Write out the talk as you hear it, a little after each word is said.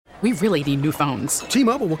We really need new phones.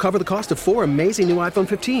 T-Mobile will cover the cost of 4 amazing new iPhone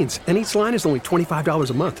 15s, and each line is only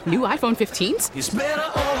 $25 a month. New iPhone 15s? It's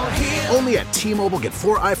better over here. Only at T-Mobile, get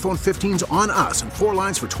 4 iPhone 15s on us and 4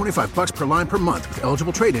 lines for $25 per line per month with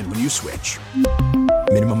eligible trade-in when you switch.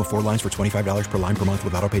 Minimum of 4 lines for $25 per line per month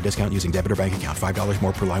with autopay discount using debit or bank account. $5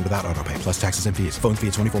 more per line without autopay, plus taxes and fees. Phone fee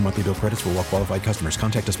at 24 monthly bill credits for well-qualified customers.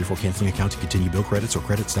 Contact us before canceling account to continue bill credits or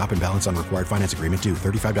credit stop and balance on required finance agreement due.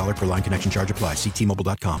 $35 per line connection charge applies. See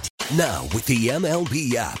T-Mobile.com. Now, with the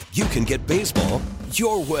MLB app, you can get baseball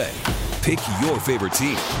your way. Pick your favorite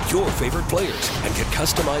team, your favorite players, and get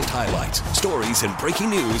customized highlights, stories, and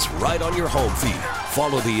breaking news right on your home feed.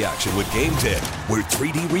 Follow the action with Game Day, where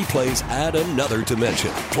 3D replays add another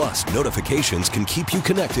dimension. Plus, notifications can keep you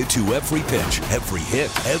connected to every pitch, every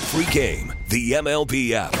hit, every game. The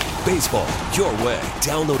MLB app. Baseball your way.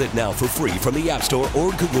 Download it now for free from the App Store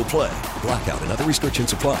or Google Play. Blackout and other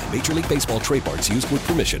restrictions apply. Major League Baseball trademarks used with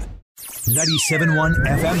permission. 97.1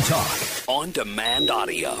 FM Talk. On demand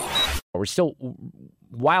audio. We're still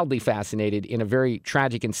wildly fascinated in a very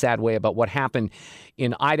tragic and sad way about what happened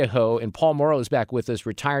in Idaho. And Paul Morrow is back with us,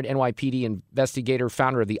 retired NYPD investigator,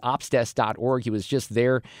 founder of the opsdesk.org. He was just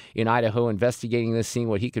there in Idaho investigating this, seeing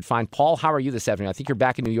what he could find. Paul, how are you this afternoon? I think you're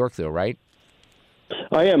back in New York, though, right?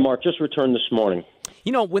 I am, Mark. Just returned this morning.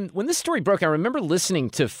 You know, when this story broke, I remember listening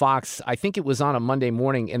to Fox. I think it was on a Monday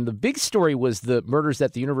morning, and the big story was the murders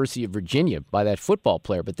at the University of Virginia by that football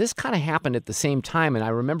player. But this kind of happened at the same time, and I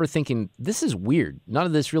remember thinking, this is weird. None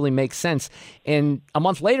of this really makes sense. And a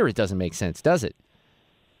month later, it doesn't make sense, does it?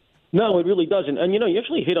 No, it really doesn't. And, you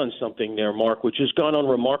actually hit on something there, Mark, which has gone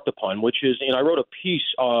unremarked upon, which is, I wrote a piece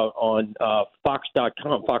on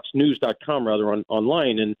Fox.com, FoxNews.com, rather,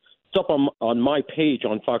 online, and it's up on my page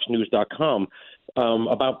on FoxNews.com.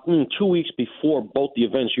 About 2 weeks before both the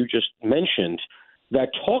events you just mentioned, that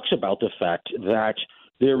talks about the fact that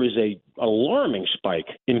there is a alarming spike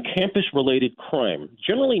in campus-related crime,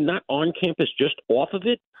 generally not on campus, just off of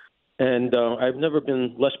it. And I've never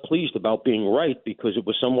been less pleased about being right because it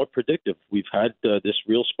was somewhat predictive. We've had this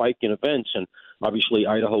real spike in events, and obviously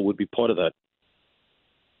Idaho would be part of that.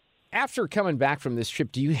 After coming back from this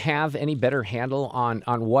trip, do you have any better handle on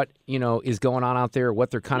what, is going on out there,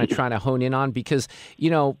 what they're kind of trying to hone in on? Because,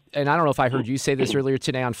 and I don't know if I heard you say this earlier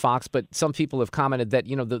today on Fox, but some people have commented that,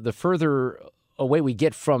 the further away we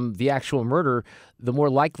get from the actual murder, the more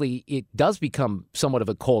likely it does become somewhat of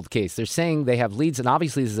a cold case. They're saying they have leads, and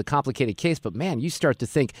obviously this is a complicated case, but man, you start to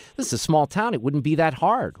think this is a small town. It wouldn't be that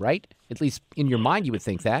hard, right? At least in your mind, you would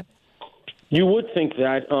think that. You would think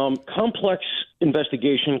that. Complex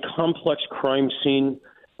investigation, complex crime scene.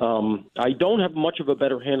 I don't have much of a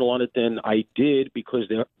better handle on it than I did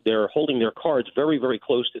because they're holding their cards very, very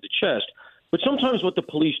close to the chest. But sometimes what the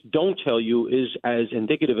police don't tell you is as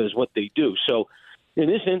indicative as what they do. So in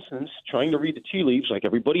this instance, trying to read the tea leaves like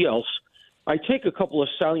everybody else, I take a couple of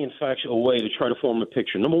salient facts away to try to form a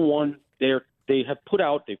picture. Number one, they put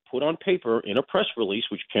on paper in a press release,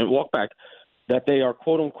 which you can't walk back, that they are,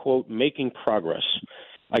 quote unquote, making progress.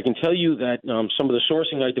 I can tell you that some of the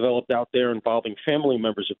sourcing I developed out there involving family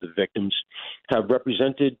members of the victims have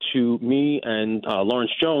represented to me and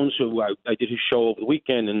Lawrence Jones, who I did his show over the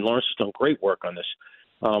weekend, and Lawrence has done great work on this.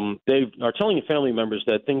 They are telling the family members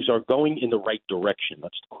that things are going in the right direction.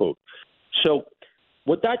 That's the quote. So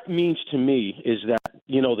what that means to me is that,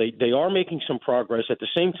 they are making some progress. At the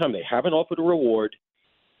same time, they haven't offered a reward.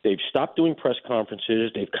 They've stopped doing press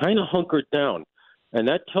conferences. They've kind of hunkered down. And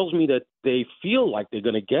that tells me that they feel like they're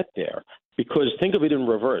going to get there. Because think of it in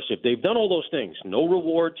reverse. If they've done all those things, no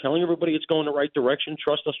reward, telling everybody it's going the right direction,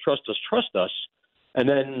 trust us, trust us, trust us, and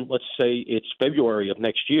then let's say it's February of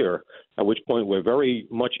next year, at which point we're very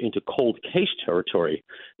much into cold case territory,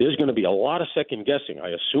 there's going to be a lot of second guessing.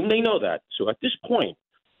 I assume they know that. So at this point,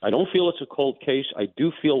 I don't feel it's a cold case. I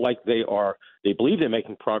do feel like they believe they're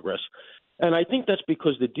making progress. And I think that's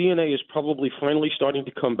because the DNA is probably finally starting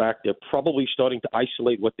to come back. They're probably starting to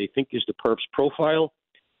isolate what they think is the perp's profile.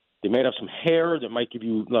 They might have some hair that might give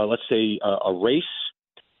you, let's say, a race.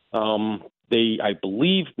 They, I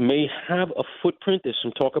believe, may have a footprint. There's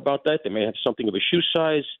some talk about that. They may have something of a shoe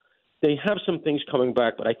size. They have some things coming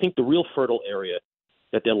back, but I think the real fertile area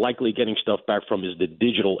that they're likely getting stuff back from is the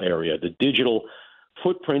digital area, the digital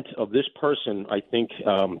footprint of this person. I think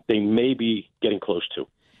they may be getting close to.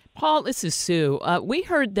 Paul, this is Sue. We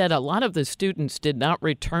heard that a lot of the students did not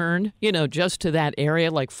return, just to that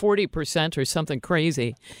area, like 40% or something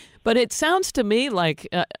crazy. But it sounds to me like,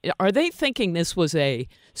 are they thinking this was a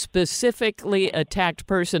specifically attacked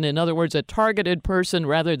person? In other words, a targeted person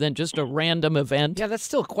rather than just a random event? Yeah, that's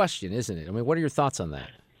still a question, isn't it? I mean, what are your thoughts on that?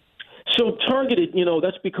 So targeted,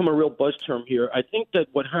 that's become a real buzz term here. I think that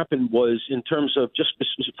what happened was, in terms of just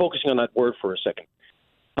focusing on that word for a second,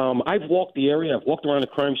 I've walked the area. I've walked around the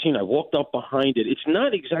crime scene. I walked up behind it. It's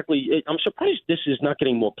not exactly – I'm surprised this is not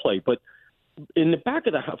getting more play. But in the back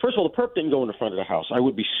of the house – first of all, the perp didn't go in the front of the house. I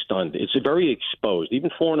would be stunned. It's very exposed. Even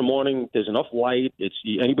 4 in the morning, there's enough light.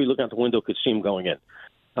 Anybody looking out the window could see him going in.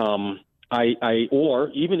 Or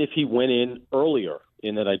even if he went in earlier,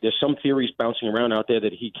 in that there's some theories bouncing around out there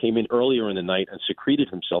that he came in earlier in the night and secreted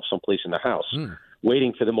himself someplace in the house,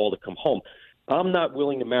 waiting for them all to come home. I'm not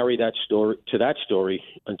willing to marry that story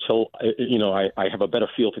until I have a better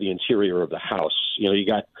feel for the interior of the house. You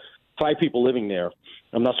got 5 people living there.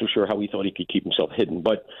 I'm not so sure how he thought he could keep himself hidden.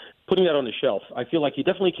 But putting that on the shelf, I feel like he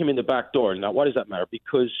definitely came in the back door. Now, why does that matter?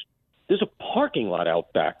 Because there's a parking lot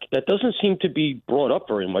out back that doesn't seem to be brought up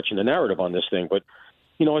very much in the narrative on this thing. But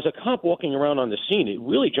as a cop walking around on the scene, it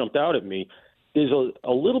really jumped out at me. There's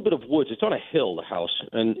a little bit of woods. It's on a hill, the house,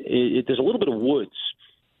 and there's a little bit of woods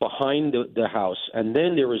behind the house, and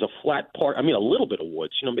then there is a flat a little bit of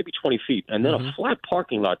woods, maybe 20 feet, and then a flat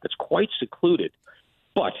parking lot that's quite secluded.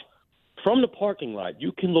 But from the parking lot,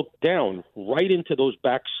 you can look down right into those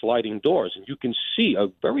back sliding doors, and you can see a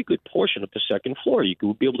very good portion of the second floor. You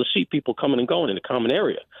will be able to see people coming and going in the common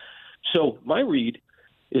area. So my read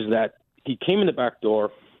is that he came in the back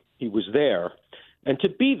door, he was there, and to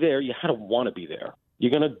be there, you had to want to be there.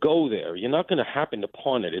 You're going to go there. You're not going to happen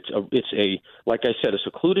upon it. It's like I said, a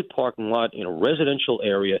secluded parking lot in a residential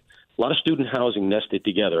area, a lot of student housing nested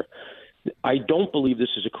together. I don't believe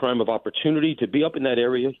this is a crime of opportunity. To be up in that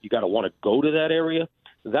area, you got to want to go to that area.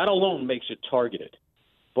 That alone makes it targeted.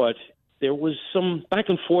 But there was some back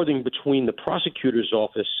and forthing between the prosecutor's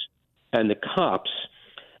office and the cops,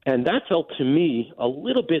 and that felt to me a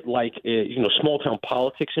little bit like small-town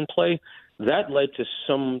politics in play. That led to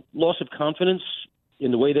some loss of confidence in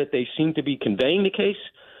the way that they seem to be conveying the case,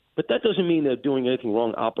 but that doesn't mean they're doing anything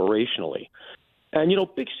wrong operationally. And,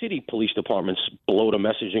 big city police departments blow the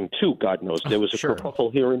messaging too, God knows. There was a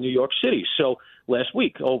kerfuffle here in New York City last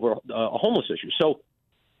week over a homeless issue. So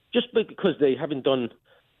just because they haven't done,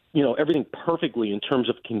 everything perfectly in terms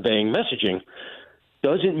of conveying messaging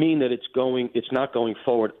doesn't mean that it's not going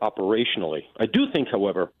forward operationally. I do think,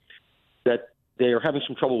 however, that they are having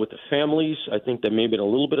some trouble with the families. I think they may have been a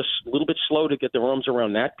little bit slow to get their arms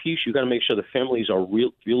around that piece. You got to make sure the families are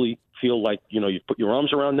really feel like you put your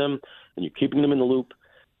arms around them and you're keeping them in the loop.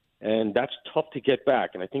 And that's tough to get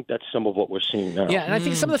back. And I think that's some of what we're seeing now. Yeah, and I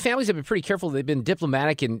think some of the families have been pretty careful. They've been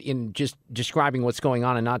diplomatic in just describing what's going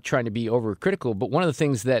on and not trying to be overcritical. But one of the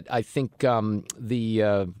things that I think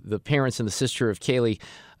the parents and the sister of Kaylee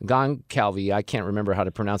Goncalves, I can't remember how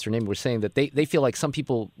to pronounce her name, were saying that they feel like some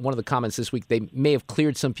people, one of the comments this week, they may have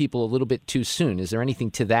cleared some people a little bit too soon. Is there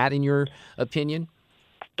anything to that in your opinion?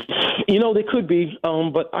 They could be,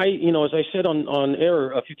 but as I said on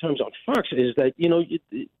air a few times on Fox, is that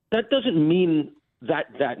that doesn't mean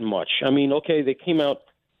that much. Okay, they came out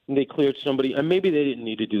and they cleared somebody, and maybe they didn't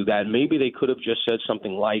need to do that. Maybe they could have just said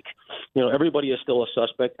something like, everybody is still a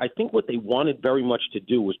suspect. I think what they wanted very much to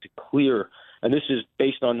do was to clear, and this is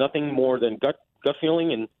based on nothing more than gut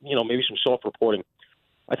feeling and maybe some soft reporting.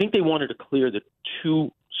 I think they wanted to clear the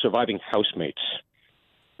 2 surviving housemates.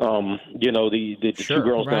 The 2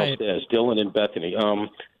 girls downstairs, Dylan and Bethany.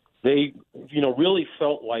 They, really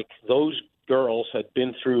felt like those girls had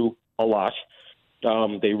been through a lot.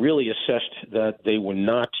 They really assessed that they were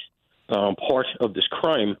not part of this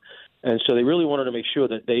crime, and so they really wanted to make sure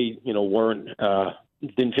that they,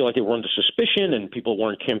 didn't feel like they were under suspicion and people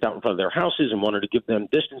weren't camped out in front of their houses and wanted to give them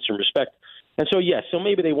distance and respect. And so, so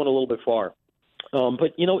maybe they went a little bit far.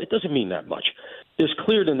 But, it doesn't mean that much. There's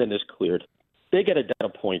cleared and then there's cleared. They get a data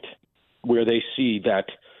point where they see that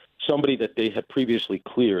somebody that they had previously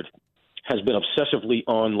cleared has been obsessively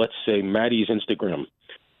on, let's say, Maddie's Instagram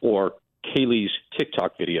or Kaylee's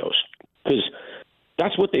TikTok videos, because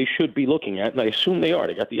that's what they should be looking at, and I assume they are.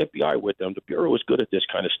 They got the FBI with them. The Bureau is good at this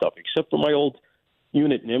kind of stuff, except for my old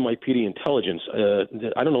unit in NYPD intelligence.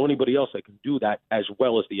 I don't know anybody else that can do that as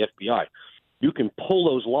well as the FBI. You can pull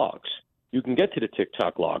those logs. You can get to the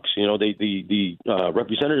TikTok logs. The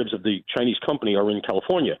representatives of the Chinese company are in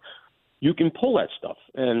California. You can pull that stuff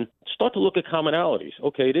and start to look at commonalities.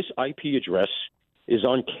 Okay, this IP address is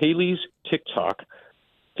on Kaylee's TikTok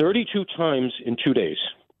 32 times in 2 days.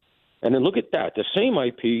 And then look at that. The same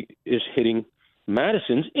IP is hitting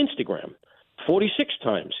Madison's Instagram 46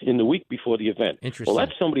 times in the week before the event. Interesting. Well,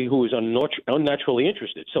 that's somebody who is unnaturally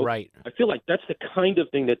interested. So I feel like that's the kind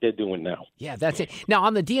of thing that they're doing now. Yeah, that's it. Now,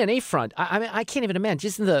 on the DNA front, I can't even imagine.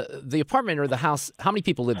 Just in the apartment or the house, how many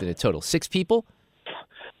people lived in it total? 6 people?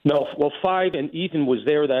 No, well, 5, and Ethan was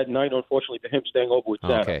there that night, unfortunately, for him staying over with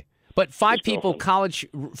Santa. Okay. But 5 people, college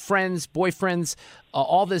friends, boyfriends,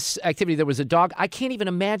 all this activity. There was a dog. I can't even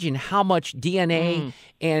imagine how much DNA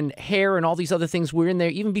and hair and all these other things were in there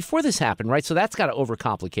even before this happened, right? So that's got to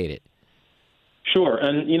overcomplicate it. Sure,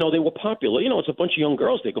 and, they were popular. It's a bunch of young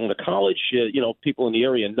girls. They're going to college. People in the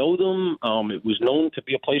area know them. It was known to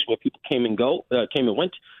be a place where people came and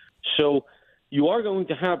went. So you are going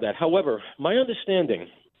to have that. However, my understanding,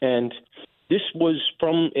 and this was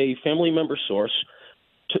from a family member source,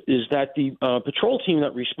 is that the patrol team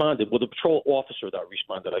that responded, the patrol officer that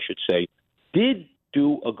responded, I should say, did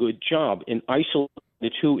do a good job in isolating the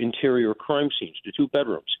 2 interior crime scenes, the 2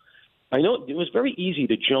 bedrooms. I know it was very easy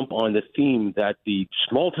to jump on the theme that the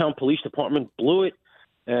small-town police department blew it,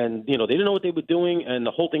 and, they didn't know what they were doing, and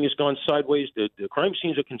the whole thing has gone sideways. The crime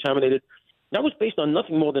scenes are contaminated. That was based on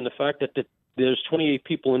nothing more than the fact that there's 28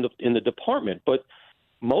 people in the department. But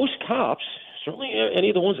most cops, certainly any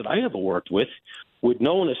of the ones that I ever worked with, would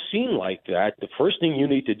know in a scene like that, the first thing you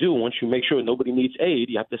need to do, once you make sure nobody needs aid,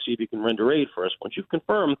 you have to see if you can render aid first. Once you've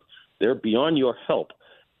confirmed they're beyond your help,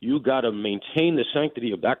 you got to maintain the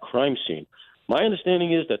sanctity of that crime scene. My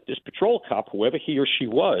understanding is that this patrol cop, whoever he or she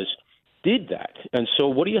was, did that. And so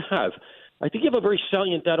what do you have? I think you have a very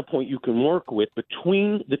salient data point you can work with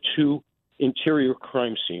between the 2 interior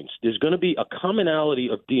crime scenes. There's going to be a commonality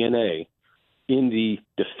of DNA in the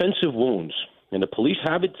defensive wounds. And the police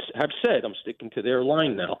have said, I'm sticking to their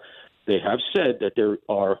line now, they have said that there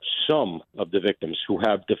are some of the victims who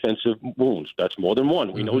have defensive wounds. That's more than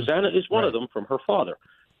one. We know Xana is one of them from her father.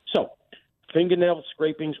 So fingernail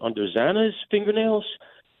scrapings under Xana's fingernails,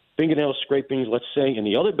 fingernail scrapings, let's say, in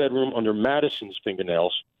the other bedroom under Madison's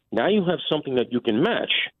fingernails. Now you have something that you can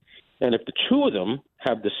match. And if the 2 of them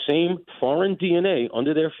have the same foreign DNA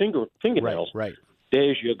under their fingernails, right.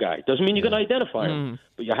 There's your guy. Doesn't mean you can identify him,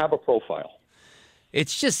 but you have a profile.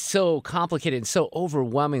 It's just so complicated and so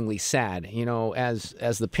overwhelmingly sad,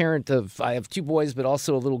 as the parent of, I have 2 boys, but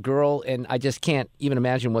also a little girl, and I just can't even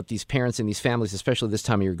imagine what these parents and these families, especially this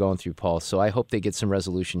time of year, going through, Paul. So I hope they get some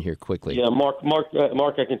resolution here quickly. Yeah, Mark,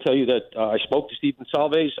 I can tell you that I spoke to Stephen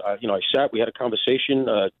Salves. I sat, we had a conversation,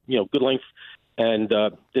 good length, and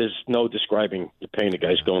there's no describing the pain the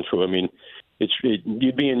guy's going through. I mean,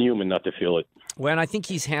 you'd be inhuman not to feel it. Well, and I think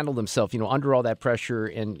he's handled himself, under all that pressure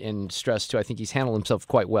and stress, too. I think he's handled himself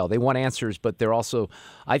quite well. They want answers, but they're also,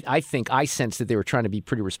 I sense that they were trying to be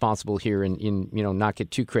pretty responsible here and not get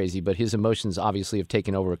too crazy. But his emotions obviously have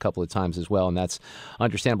taken over a couple of times as well, and that's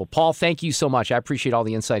understandable. Paul, thank you so much. I appreciate all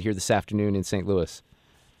the insight here this afternoon in St. Louis.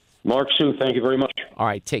 Mark, Sue, thank you very much. All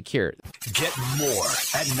right, take care. Get more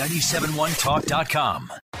at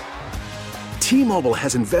 971talk.com. T-Mobile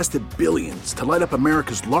has invested billions to light up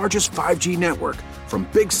America's largest 5G network, from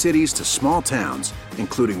big cities to small towns,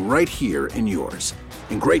 including right here in yours.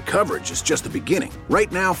 And great coverage is just the beginning. Right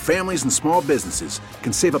now, families and small businesses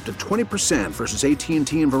can save up to 20% versus AT&T and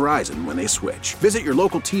Verizon when they switch. Visit your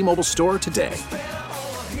local T-Mobile store today.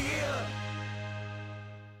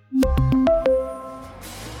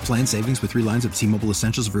 Plan savings with 3 lines of T-Mobile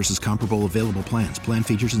Essentials versus comparable available plans. Plan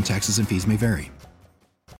features and taxes and fees may vary.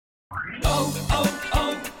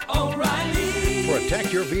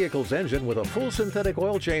 Protect your vehicle's engine with a full synthetic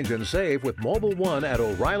oil change and save with Mobil 1 at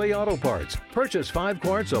O'Reilly Auto Parts. Purchase 5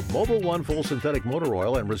 quarts of Mobil 1 full synthetic motor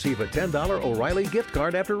oil and receive a $10 O'Reilly gift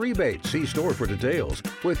card after rebate. See store for details.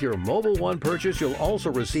 With your Mobil 1 purchase, you'll also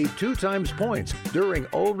receive 2 times points during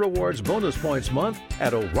O Rewards Bonus Points Month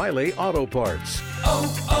at O'Reilly Auto Parts.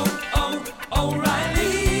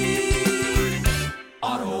 O'Reilly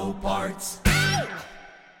Auto Parts.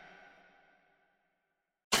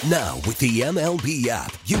 Now, with the MLB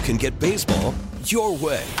app, you can get baseball your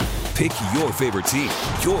way. Pick your favorite team,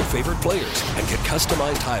 your favorite players, and get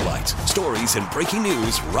customized highlights, stories, and breaking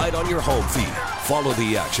news right on your home feed. Follow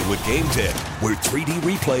the action with Game 10, where 3D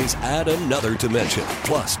replays add another dimension.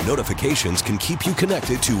 Plus, notifications can keep you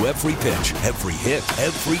connected to every pitch, every hit,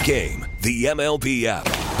 every game. The MLB app.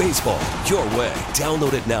 Baseball your way.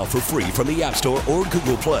 Download it now for free from the App Store or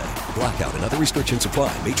Google Play. Blackout and other restrictions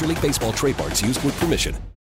apply. Major League Baseball trademarks used with permission.